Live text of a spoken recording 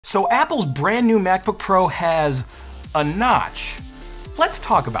So Apple's brand new MacBook Pro has a notch. Let's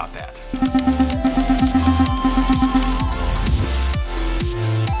talk about that.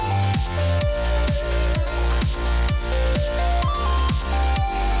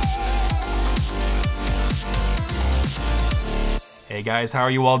 Hey guys, how are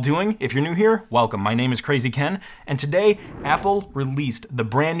you all doing? If you're new here, welcome. My name is Krazy Ken, and today Apple released the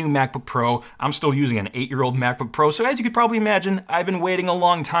brand new MacBook Pro. I'm still using an 8-year-old MacBook Pro, so as you could probably imagine, I've been waiting a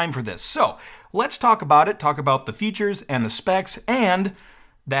long time for this. So let's talk about it, talk about the features and the specs and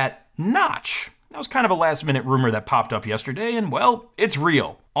that notch. That was kind of a last-minute rumor that popped up yesterday, and well, it's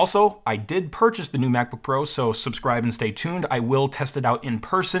real. Also, I did purchase the new MacBook Pro, so subscribe and stay tuned. I will test it out in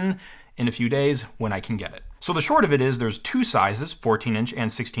person in a few days when I can get it. So the short of it is there's two sizes, 14-inch and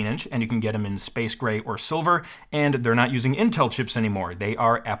 16-inch, and you can get them in space gray or silver, and they're not using Intel chips anymore. They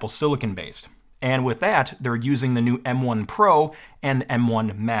are Apple Silicon based. And with that, they're using the new M1 Pro and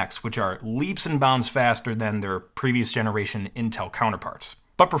M1 Max, which are leaps and bounds faster than their previous generation Intel counterparts.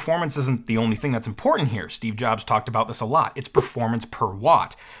 But performance isn't the only thing that's important here. Steve Jobs talked about this a lot. It's performance per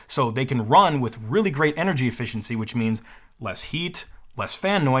watt. So they can run with really great energy efficiency, which means less heat, less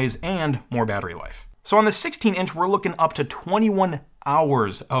fan noise, and more battery life. So on the 16-inch, we're looking up to 21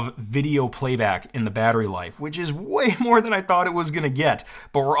 hours of video playback in the battery life, which is way more than I thought it was going to get.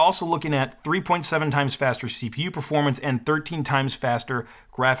 But we're also looking at 3.7 times faster CPU performance and 13 times faster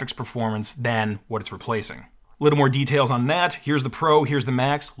graphics performance than what it's replacing. A little more details on that. Here's the Pro, here's the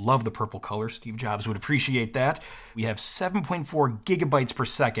Max. Love the purple color. Steve Jobs would appreciate that. We have 7.4 gigabytes per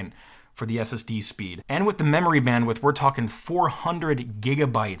second for the SSD speed. And with the memory bandwidth, we're talking 400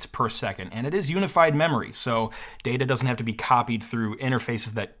 gigabytes per second. And it is unified memory, so data doesn't have to be copied through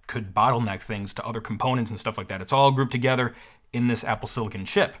interfaces that could bottleneck things to other components and stuff like that. It's all grouped together in this Apple Silicon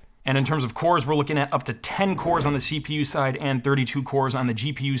chip. And in terms of cores, we're looking at up to 10 cores on the CPU side and 32 cores on the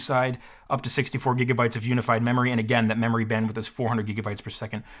GPU side, up to 64 gigabytes of unified memory. And again, that memory bandwidth is 400 gigabytes per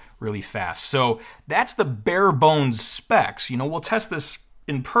second, really fast. So that's the bare bones specs. You know, we'll test this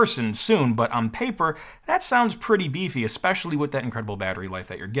in person soon, but on paper, that sounds pretty beefy, especially with that incredible battery life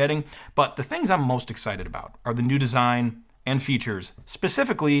that you're getting. But the things I'm most excited about are the new design and features.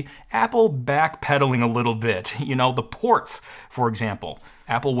 Specifically, Apple backpedaling a little bit. You know, the ports, for example.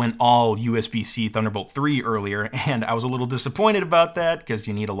 Apple went all USB-C Thunderbolt 3 earlier, and I was a little disappointed about that because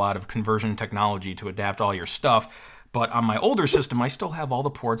you need a lot of conversion technology to adapt all your stuff. But on my older system, I still have all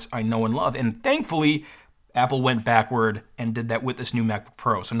the ports I know and love, and thankfully, Apple went backward and did that with this new MacBook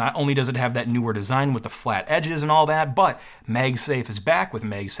Pro. So not only does it have that newer design with the flat edges and all that, but MagSafe is back with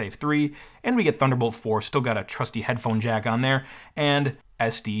MagSafe 3, and we get Thunderbolt 4, still got a trusty headphone jack on there, and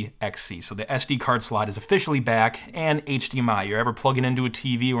SD-XC. So the SD card slot is officially back, and HDMI. You're ever plugging into a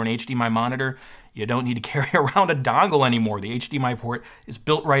TV or an HDMI monitor, you don't need to carry around a dongle anymore. The HDMI port is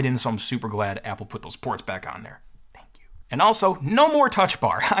built right in, so I'm super glad Apple put those ports back on there. And also, no more touch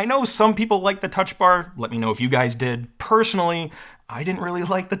bar. I know some people like the touch bar. Let me know if you guys did. Personally, I didn't really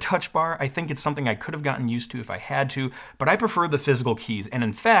like the touch bar. I think it's something I could have gotten used to if I had to, but I prefer the physical keys. And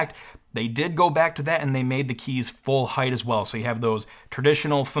in fact, they did go back to that and they made the keys full height as well. So you have those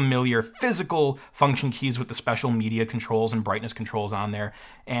traditional, familiar, physical function keys with the special media controls and brightness controls on there,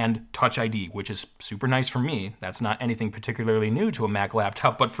 and Touch ID, which is super nice for me. That's not anything particularly new to a Mac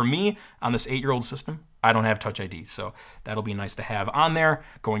laptop, but for me, on this 8-year-old system, I don't have Touch ID, so that'll be nice to have on there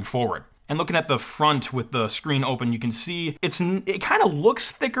going forward. And looking at the front with the screen open, you can see it kind of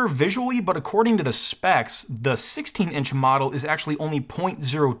looks thicker visually, but according to the specs, the 16-inch model is actually only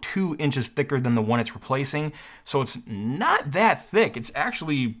 0.02 inches thicker than the one it's replacing. So it's not that thick. It's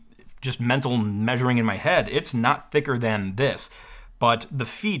actually just mental measuring in my head. It's not thicker than this. But the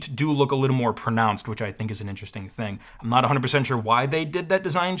feet do look a little more pronounced, which I think is an interesting thing. I'm not 100% sure why they did that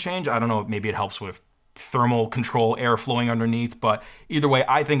design change. I don't know, maybe it helps with thermal control, air flowing underneath, but either way,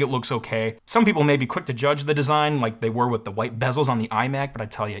 I think it looks okay. Some people may be quick to judge the design like they were with the white bezels on the iMac, but I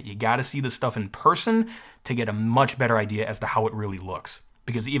tell you gotta see this stuff in person to get a much better idea as to how it really looks.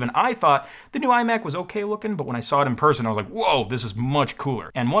 Because even I thought the new iMac was okay looking, but when I saw it in person, I was like, whoa, this is much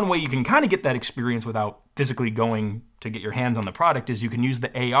cooler. And one way you can kind of get that experience without physically going to get your hands on the product is you can use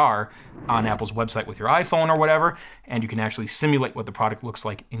the AR on Apple's website with your iPhone or whatever, and you can actually simulate what the product looks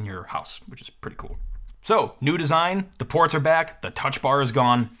like in your house, which is pretty cool. So, new design, the ports are back, the touch bar is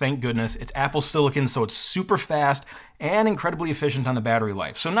gone, thank goodness. It's Apple Silicon, so it's super fast and incredibly efficient on the battery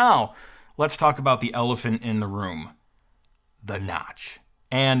life. So now, let's talk about the elephant in the room, the notch.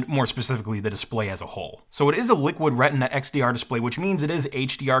 And more specifically, the display as a whole. So it is a liquid retina XDR display, which means it is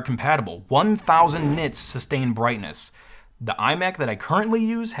HDR compatible, 1000 nits sustained brightness. The iMac that I currently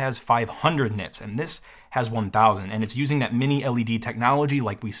use has 500 nits, and this has 1000, and it's using that mini LED technology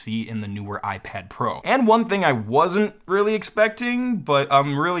like we see in the newer iPad Pro. And one thing I wasn't really expecting, but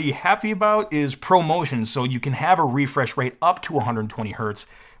I'm really happy about, is ProMotion. So you can have a refresh rate up to 120 Hertz.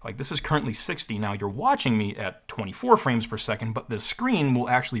 Like this is currently 60. Now you're watching me at 24 frames per second, but the screen will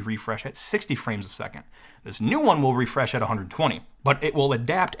actually refresh at 60 frames a second. This new one will refresh at 120, but it will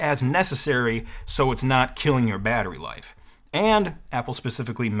adapt as necessary so it's not killing your battery life. And Apple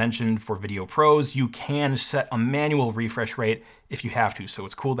specifically mentioned for video pros, you can set a manual refresh rate if you have to, so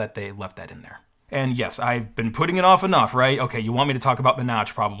it's cool that they left that in there. And yes, I've been putting it off enough, right? Okay, you want me to talk about the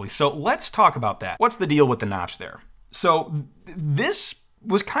notch probably. So let's talk about that. What's the deal with the notch there? So this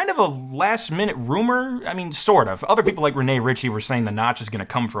was kind of a last minute rumor. I mean, sort of. Other people like Rene Ritchie were saying the notch is gonna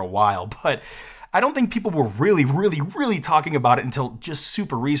come for a while, but I don't think people were really talking about it until just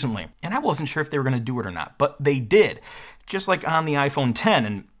super recently. And I wasn't sure if they were gonna do it or not, but they did. Just like on the iPhone 10,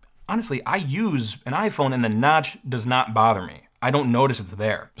 and honestly, I use an iPhone and the notch does not bother me. I don't notice it's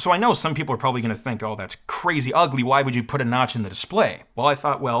there. So I know some people are probably gonna think, oh, that's crazy ugly, why would you put a notch in the display? Well, I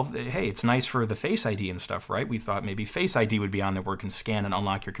thought, well, hey, it's nice for the Face ID and stuff, right? We thought maybe Face ID would be on there where it can scan and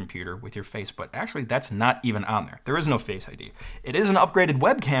unlock your computer with your face, but actually that's not even on there. There is no Face ID. It is an upgraded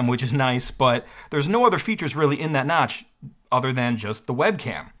webcam, which is nice, but there's no other features really in that notch other than just the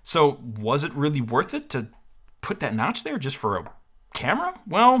webcam. So was it really worth it to put that notch there just for a camera?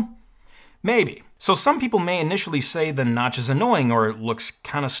 Well, maybe. So some people may initially say the notch is annoying or it looks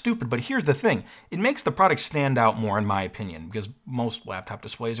kind of stupid, but here's the thing. It makes the product stand out more in my opinion, because most laptop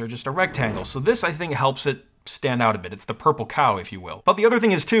displays are just a rectangle. So this, I think, helps it stand out a bit. It's the purple cow, if you will. But the other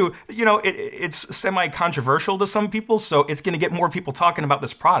thing is too, you know, it's semi-controversial to some people, so it's gonna get more people talking about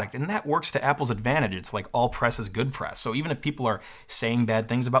this product, and that works to Apple's advantage. It's like all press is good press. So even if people are saying bad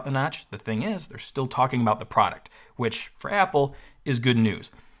things about the notch, the thing is, they're still talking about the product, which for Apple is good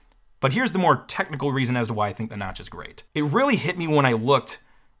news. But here's the more technical reason as to why I think the notch is great. It really hit me when I looked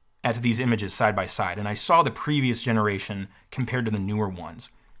at these images side by side and I saw the previous generation compared to the newer ones.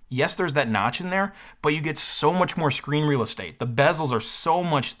 Yes, there's that notch in there, but you get so much more screen real estate. The bezels are so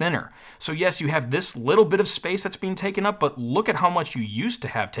much thinner. So yes, you have this little bit of space that's being taken up, but look at how much you used to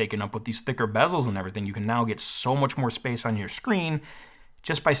have taken up with these thicker bezels and everything. You can now get so much more space on your screen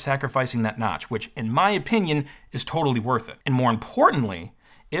just by sacrificing that notch, which in my opinion is totally worth it. And more importantly,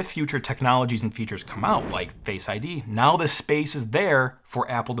 if future technologies and features come out, like Face ID, now the space is there for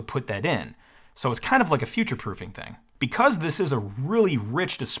Apple to put that in. So it's kind of like a future-proofing thing. Because this is a really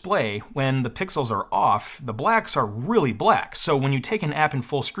rich display, when the pixels are off, the blacks are really black. So when you take an app in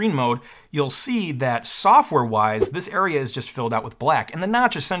full screen mode, you'll see that software-wise, this area is just filled out with black, and the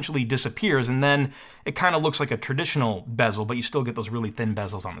notch essentially disappears, and then it kind of looks like a traditional bezel, but you still get those really thin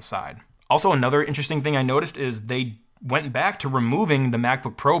bezels on the side. Also, another interesting thing I noticed is they went back to removing the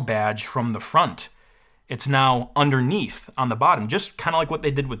MacBook Pro badge from the front. It's now underneath on the bottom, just kind of like what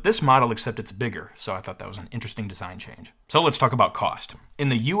they did with this model, except it's bigger. So I thought that was an interesting design change. So let's talk about cost. In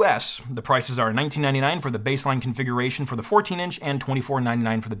the US, the prices are $19.99 for the baseline configuration for the 14-inch and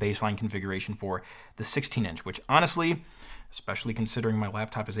 $24.99 for the baseline configuration for the 16-inch, which honestly, especially considering my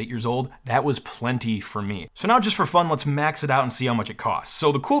laptop is 8 years old, that was plenty for me. So now just for fun, let's max it out and see how much it costs.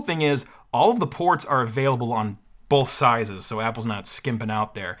 So the cool thing is all of the ports are available on both sizes, so Apple's not skimping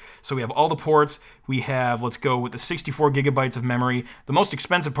out there. So we have all the ports. We have, let's go with the 64 gigabytes of memory. The most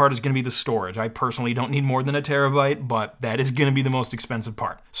expensive part is gonna be the storage. I personally don't need more than a terabyte, but that is gonna be the most expensive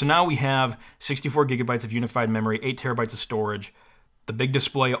part. So now we have 64 gigabytes of unified memory, 8 terabytes of storage, the big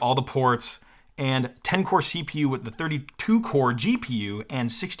display, all the ports, and 10-core CPU with the 32-core GPU and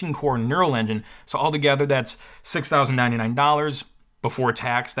 16-core neural engine. So altogether, that's $6,099 before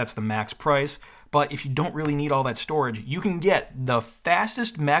tax. That's the max price. But if you don't really need all that storage, you can get the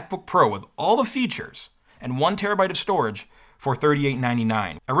fastest MacBook Pro with all the features and 1 terabyte of storage for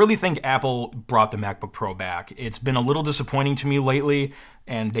 $38.99. I really think Apple brought the MacBook Pro back. It's been a little disappointing to me lately,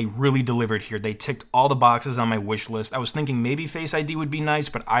 and they really delivered here. They ticked all the boxes on my wish list. I was thinking maybe Face ID would be nice,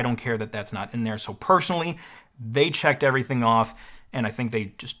 but I don't care that that's not in there. So personally, they checked everything off, and I think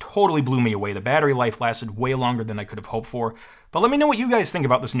they just totally blew me away. The battery life lasted way longer than I could have hoped for. But let me know what you guys think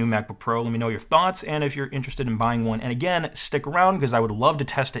about this new MacBook Pro. Let me know your thoughts, and if you're interested in buying one. And again, stick around, because I would love to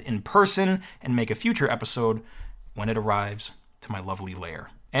test it in person and make a future episode when it arrives to my lovely lair.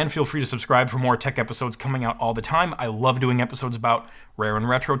 And feel free to subscribe for more tech episodes coming out all the time. I love doing episodes about rare and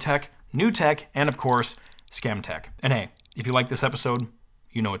retro tech, new tech, and of course, scam tech. And hey, if you like this episode,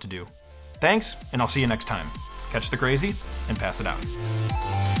 you know what to do. Thanks, and I'll see you next time. Catch the Krazy and pass it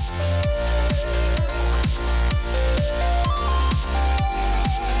out.